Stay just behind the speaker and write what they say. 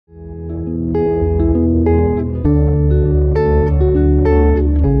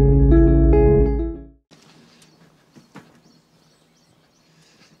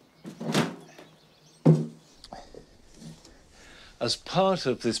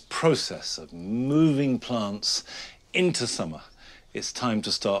part of this process of moving plants into summer, it's time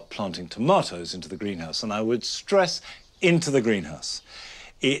to start planting tomatoes into the greenhouse. And I would stress into the greenhouse.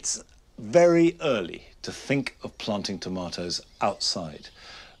 It's very early to think of planting tomatoes outside,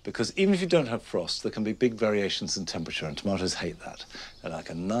 because even if you don't have frost, there can be big variations in temperature, and tomatoes hate that. They like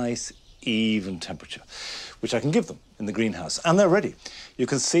a nice, even temperature, which I can give them in the greenhouse, and they're ready. You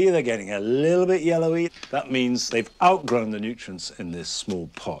can see they're getting a little bit yellowy. That means they've outgrown the nutrients in this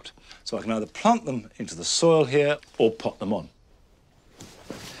small pot. So I can either plant them into the soil here or pot them on.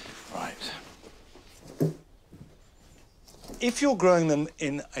 Right. If you're growing them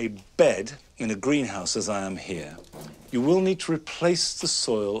in a bed, in a greenhouse as I am here, you will need to replace the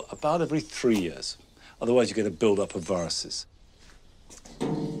soil about every 3 years. Otherwise you get a build-up of viruses.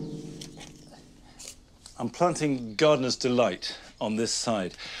 I'm planting Gardener's Delight on this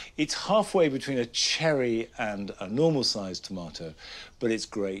side. It's halfway between a cherry and a normal-sized tomato, but it's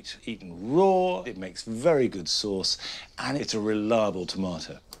great. Eaten raw, it makes very good sauce, and it's a reliable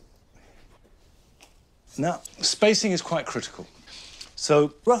tomato. Now, spacing is quite critical.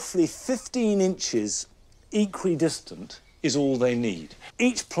 So roughly 15 inches equidistant is all they need.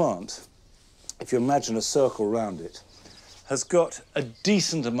 Each plant, if you imagine a circle around it, has got a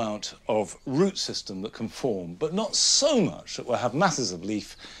decent amount of root system that can form, but not so much that we'll have masses of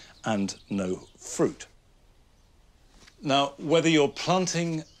leaf and no fruit. Now, whether you're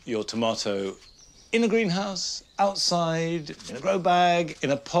planting your tomato in a greenhouse, outside, in a grow bag,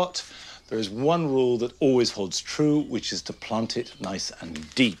 in a pot, there is one rule that always holds true, which is to plant it nice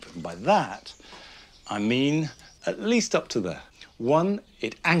and deep. And by that, I mean at least up to there. One,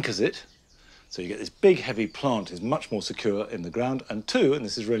 it anchors it, so you get this big, heavy plant is much more secure in the ground. And two, and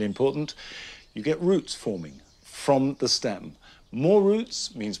this is really important, you get roots forming from the stem. More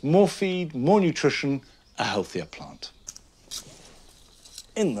roots means more feed, more nutrition, a healthier plant.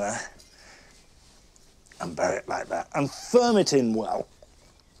 In there, and bury it like that, and firm it in well.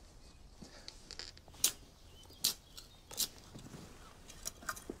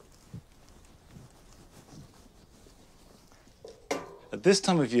 At this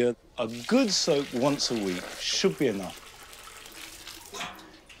time of year, a good soak once a week should be enough.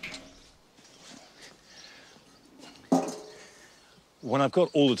 When I've got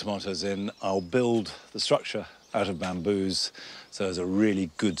all the tomatoes in, I'll build the structure out of bamboos, so there's a really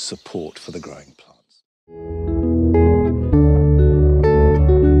good support for the growing plants.